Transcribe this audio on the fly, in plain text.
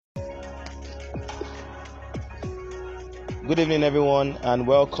Good evening, everyone, and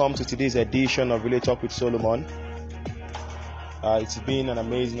welcome to today's edition of Really Talk with Solomon. It's been an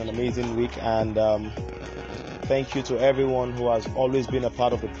amazing week, and thank you to everyone who has always been a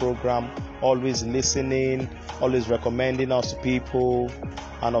part of the program, always listening, always recommending us to people,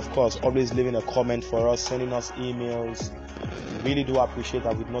 and of course, always leaving a comment for us, sending us emails. We really do appreciate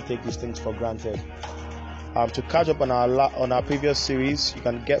that. We do not take these things for granted. To catch up on our previous series, you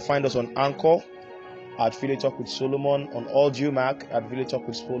can find us on Anchor at Really Talk with Solomon, on Mac at Really Talk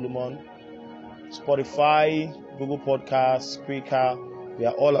with Solomon, Spotify, Google Podcasts, Spreaker. We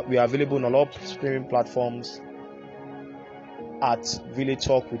are available on all streaming platforms at Really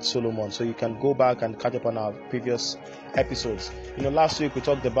Talk with Solomon. So you can go back and catch up on our previous episodes. Last week we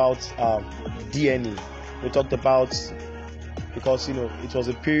talked about DNA. We talked about, because it was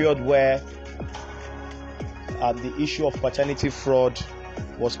a period where the issue of paternity fraud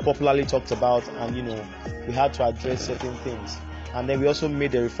was popularly talked about, and we had to address certain things. And then we also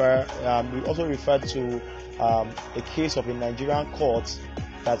made we also referred to a case of a Nigerian court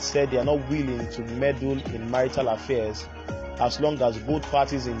that said they are not willing to meddle in marital affairs as long as both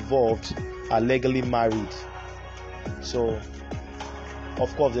parties involved are legally married. So,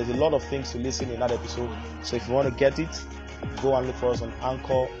 of course, there's a lot of things to listen in that episode. So if you want to get it, go and look for us on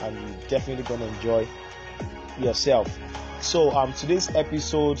Anchor, and you're definitely going to enjoy yourself. So today's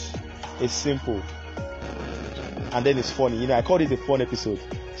episode is simple, and then it's funny. I called it a fun episode,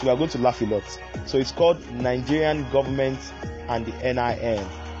 so we are going to laugh a lot. So it's called Nigerian government and the NIN,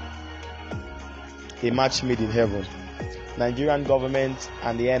 a match made in heaven. Nigerian government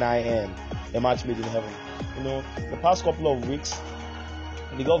and the NIN, a match made in heaven. The past couple of weeks,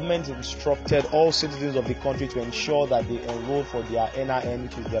 the government instructed all citizens of the country to ensure that they enroll for their NIN,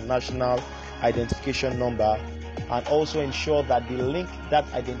 which is their national identification number, and also ensure that they link that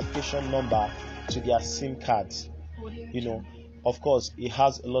identification number to their SIM cards. Of course, it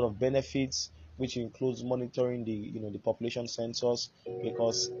has a lot of benefits, which includes monitoring the population census,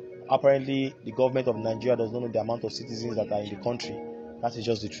 because apparently the government of Nigeria does not know the amount of citizens that are in the country. That is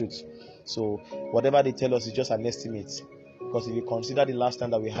just the truth. So whatever they tell us is just an estimate, because if you consider the last time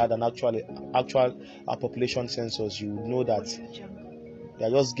that we had an actual population census, you know that they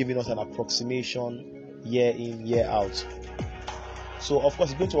are just giving us an approximation year in, year out. So of course,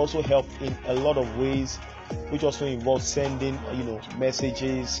 it's going to also help in a lot of ways, which also involves sending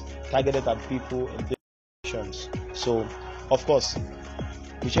messages targeted at people in directions. So of course,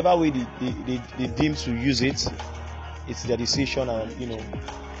 whichever way they deem to use it, it's their decision. And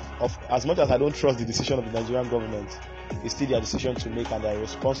as much as I don't trust the decision of the Nigerian government, it's still their decision to make, and they're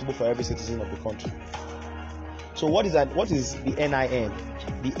responsible for every citizen of the country. So what is that? What is the NIN?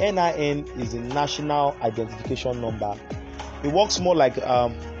 The NIN is the national identification number. It works more like,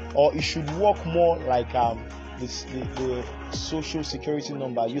 or it should work more like the social security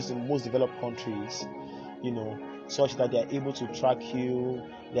number used in most developed countries. Such that they are able to track you.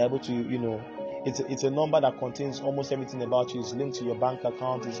 They're able to, it's a number that contains almost everything about you. It's linked to your bank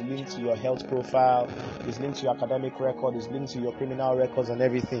account. It's linked to your health profile. It's linked to your academic record. It's linked to your criminal records and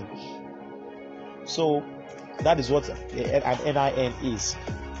everything. So that is what an NIN is.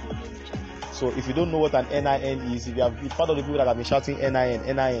 So if you don't know what an NIN is, if you are part of the people that have been shouting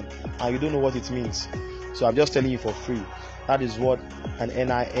NIN, and you don't know what it means, so I'm just telling you for free. That is what an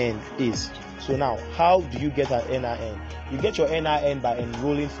NIN is. So now, how do you get an NIN? You get your NIN by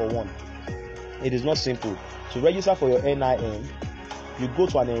enrolling for one. It is not simple. To register for your NIN, you go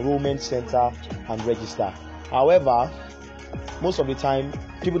to an enrollment center and register. However, most of the time,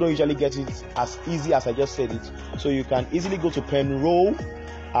 people don't usually get it as easy as I just said it. So you can easily go to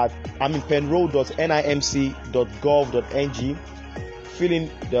penroll.nimc.gov.ng, fill in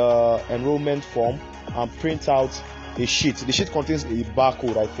the enrollment form, and print out a sheet. The sheet contains a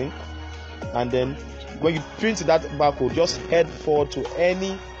barcode, I think. And then when you print that barcode, just head forward to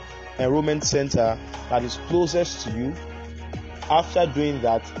any enrollment center that is closest to you. After doing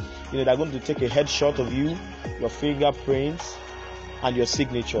that, they're going to take a headshot of you, your fingerprints, and your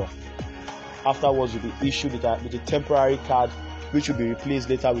signature. Afterwards, you'll be issued with a temporary card, which will be replaced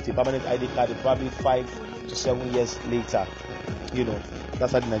later with a permanent ID card, probably 5 to 7 years later.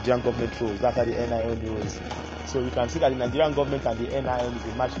 That's how the Nigerian government rolls. That's how the NIN rolls. So you can see that the Nigerian government and the NIN is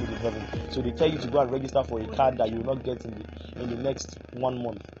a match made in heaven. So they tell you to go and register for a card that you will not get in the next 1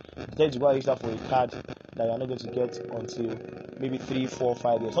 month. They tell you to go and register for a card that you are not going to get until maybe 3, 4,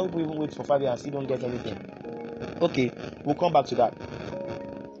 5 years. Some people even wait for 5 years and still don't get anything. Okay, we'll come back to that.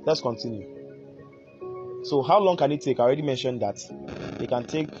 Let's continue. So how long can it take? I already mentioned that. They can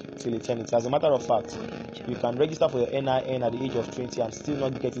take till eternity. As a matter of fact, you can register for your NIN at the age of 20 and still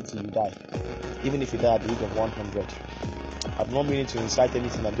not get it till you die, even if you die at the age of 100. I'm not meaning to incite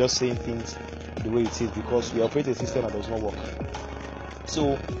anything, I'm just saying things the way it is, because we operate a system that does not work.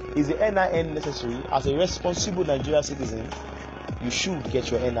 So, is the NIN necessary? As a responsible Nigerian citizen, you should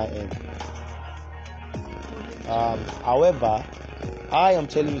get your NIN. However, I am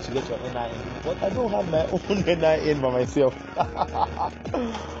telling you to get your NIN, but I don't have my own NIN by myself.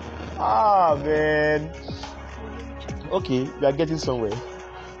 Man. Okay, we are getting somewhere.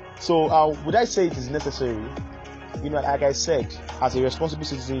 So, would I say it is necessary? Like I said, as a responsible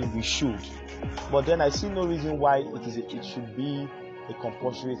citizen, we should. But then I see no reason why it should be a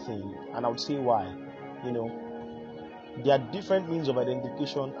compulsory thing, and I would say why. There are different means of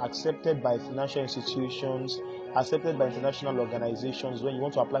identification accepted by financial institutions, accepted by international organizations when you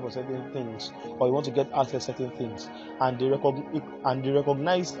want to apply for certain things or you want to get access to certain things. And the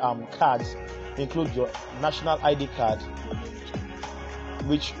recognized cards include your national ID card,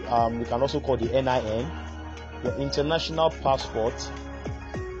 which we can also call the NIN, your international passport,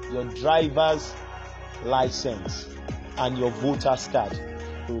 your driver's license, and your voter's card.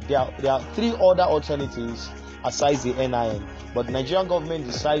 So there are three other alternatives aside the NIN, but the Nigerian government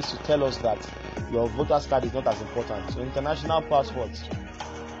decides to tell us that your voter's card is not as important. So international passports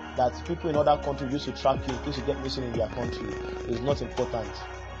that people in other countries use to track you in case you get missing in their country is not important.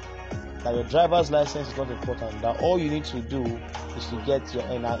 That your driver's license is not important. That all you need to do is to get your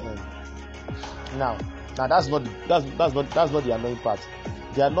NIN. Now that's not the annoying part.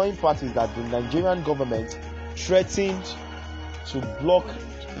 The annoying part is that the Nigerian government threatened to block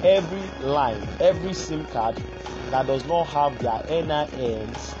every line, every SIM card that does not have their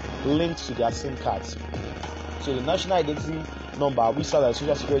NINs linked to their SIM cards. So the national identity number, which serves as a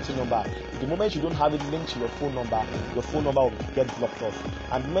social security number, the moment you don't have it linked to your phone number will get blocked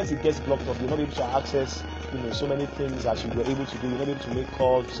off. And the moment it gets blocked off, you'll not be able to access so many things that you were able to do. You're not able to make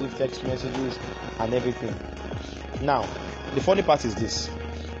calls, receive text messages, and everything. Now, the funny part is this.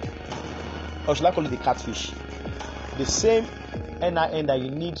 Or should I call it the catfish? The same NIN that you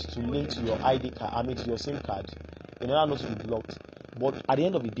need to link to your ID card, to your SIM card, in order not to be blocked. But at the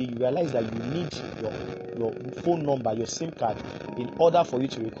end of the day, you realize that you need your phone number, your SIM card, in order for you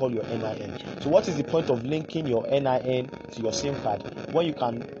to recall your NIN. So what is the point of linking your NIN to your SIM card when you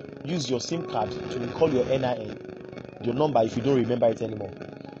can use your SIM card to recall your NIN, your number, if you don't remember it anymore?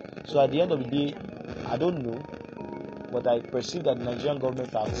 So at the end of the day, I don't know, but I perceive that the Nigerian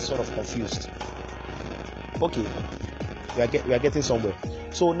government are sort of confused. Okay, we are getting somewhere.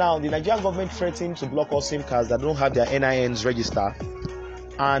 So now the Nigerian government threatened to block all SIM cards that don't have their NINs registered,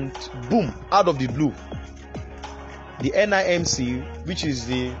 and boom, out of the blue, the NIMC, which is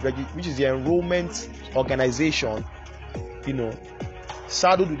the enrollment organization,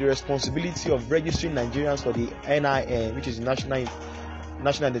 saddled with the responsibility of registering Nigerians for the NIN, which is the national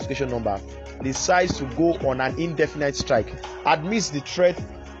identification number, decides to go on an indefinite strike amidst the threat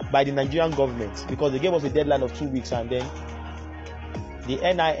by the Nigerian government, because they gave us a deadline of 2 weeks, and then the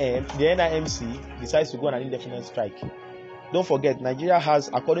NIMC decides to go on an indefinite strike. Don't forget, Nigeria has,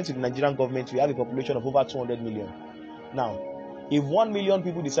 according to the Nigerian government, we have a population of over 200 million. Now, if 1 million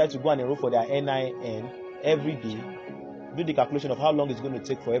people decide to go and enroll for their NIN every day, do the calculation of how long it's going to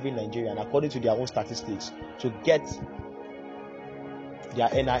take for every Nigerian, according to their own statistics, to get their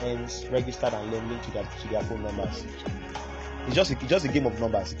NINs registered and linked to their phone numbers. It's just a game of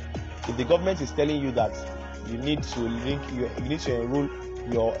numbers. If the government is telling you that you need to enroll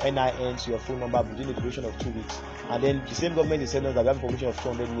your NIN to your phone number within the duration of 2 weeks, and then the same government is telling us that we have a population of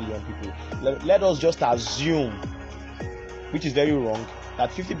 200 million people, let us just assume, which is very wrong, that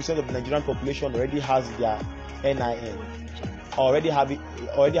 50% of the Nigerian population already has their NIN, already have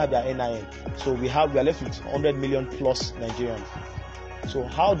their NIN. So we are left with 100 million plus Nigerians. So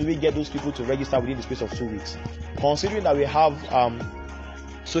how do we get those people to register within the space of 2 weeks? Considering that we have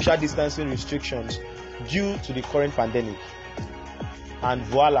social distancing restrictions due to the current pandemic, and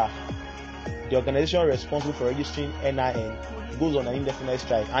voila, the organization responsible for registering NIN goes on an indefinite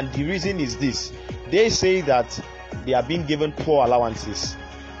strike. And the reason is this: they say that they are being given poor allowances,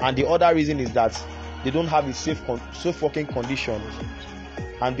 and the other reason is that they don't have a safe working conditions,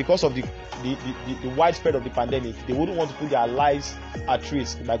 and because of the widespread of the pandemic, they wouldn't want to put their lives at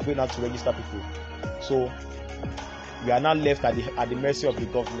risk by going out to register people. So we are now left at the mercy of the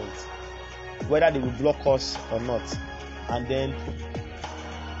government, whether they will block us or not. And then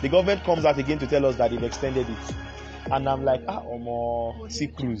the government comes out again to tell us that they've extended it, and I'm like, see,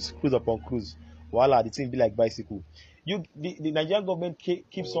 cruise upon cruise. Voila, the thing be like bicycle. The Nigerian government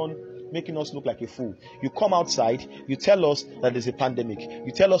keeps on making us look like a fool. You come outside, you tell us that there's a pandemic,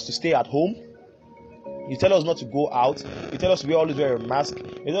 you tell us to stay at home, you tell us not to go out, you tell us we always wear a mask,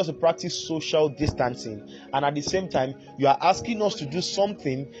 you tell us to practice social distancing, and at the same time, you are asking us to do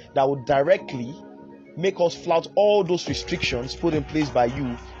something that would directly make us flout all those restrictions put in place by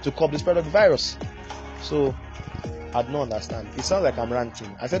you to curb the spread of the virus. So I don't understand. It sounds like I'm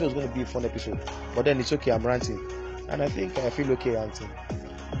ranting. I said it was going to be a fun episode, but then it's okay, I'm ranting. And I think I feel okay ranting.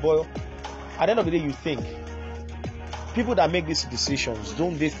 But at the end of the day, you think people that make these decisions,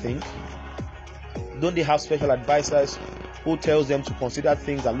 don't they have special advisors who tells them to consider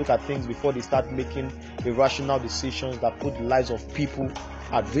things and look at things before they start making irrational decisions that put the lives of people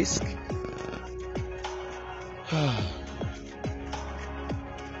at risk?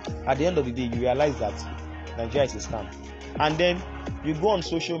 At the end of the day, you realize that Nigeria is a scam. And then you go on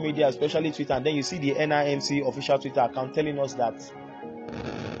social media, especially Twitter, and then you see the NIMC official Twitter account telling us that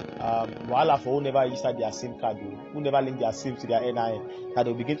Wahala for who never registered their SIM card, who never linked their SIM to their NIN, that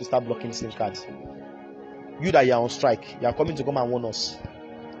they'll begin to start blocking SIM cards. You that you're on strike, you're coming to come and warn us.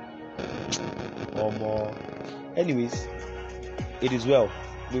 Anyways, it is well.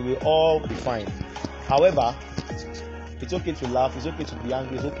 We will all be fine. However, it's okay to laugh, it's okay to be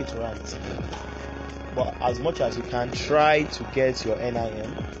angry, it's okay to rant. But as much as you can, try to get your NIN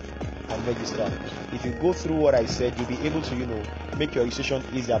and register. If you go through what I said, you'll be able to, make your registration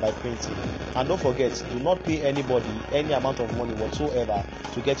easier by printing. And don't forget, do not pay anybody any amount of money whatsoever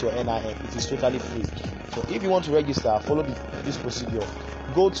to get your NIN. It is totally free. So if you want to register, follow this procedure.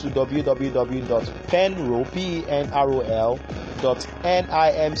 Go to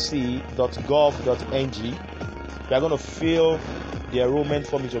www.penrol.nimc.gov.ng. You are going to fill the enrollment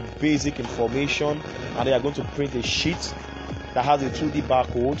form with your basic information, and then you are going to print a sheet that has a 2D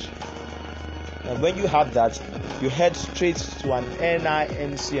barcode. And when you have that, you head straight to an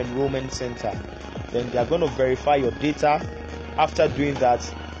NINC enrollment center. Then they are going to verify your data. After doing that,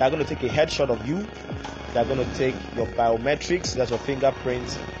 they are going to take a headshot of you. They are going to take your biometrics, that's your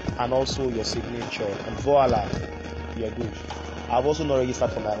fingerprints, and also your signature. And voila, you are good. I've also not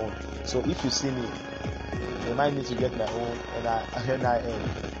registered for my own. So if you see me, remind me to get my own NIN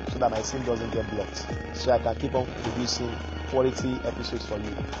so that my SIM doesn't get blocked, so I can keep on producing quality episodes for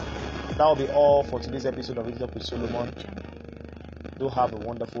you. That will be all for today's episode of Really Talk with Solomon. Do have a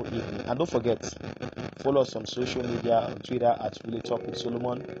wonderful evening, and don't forget, follow us on social media on Twitter at Really Talk with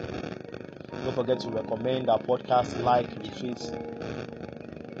Solomon. Don't forget to recommend our podcast, like, retweet.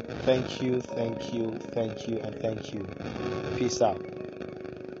 Thank you, and thank you. Peace out.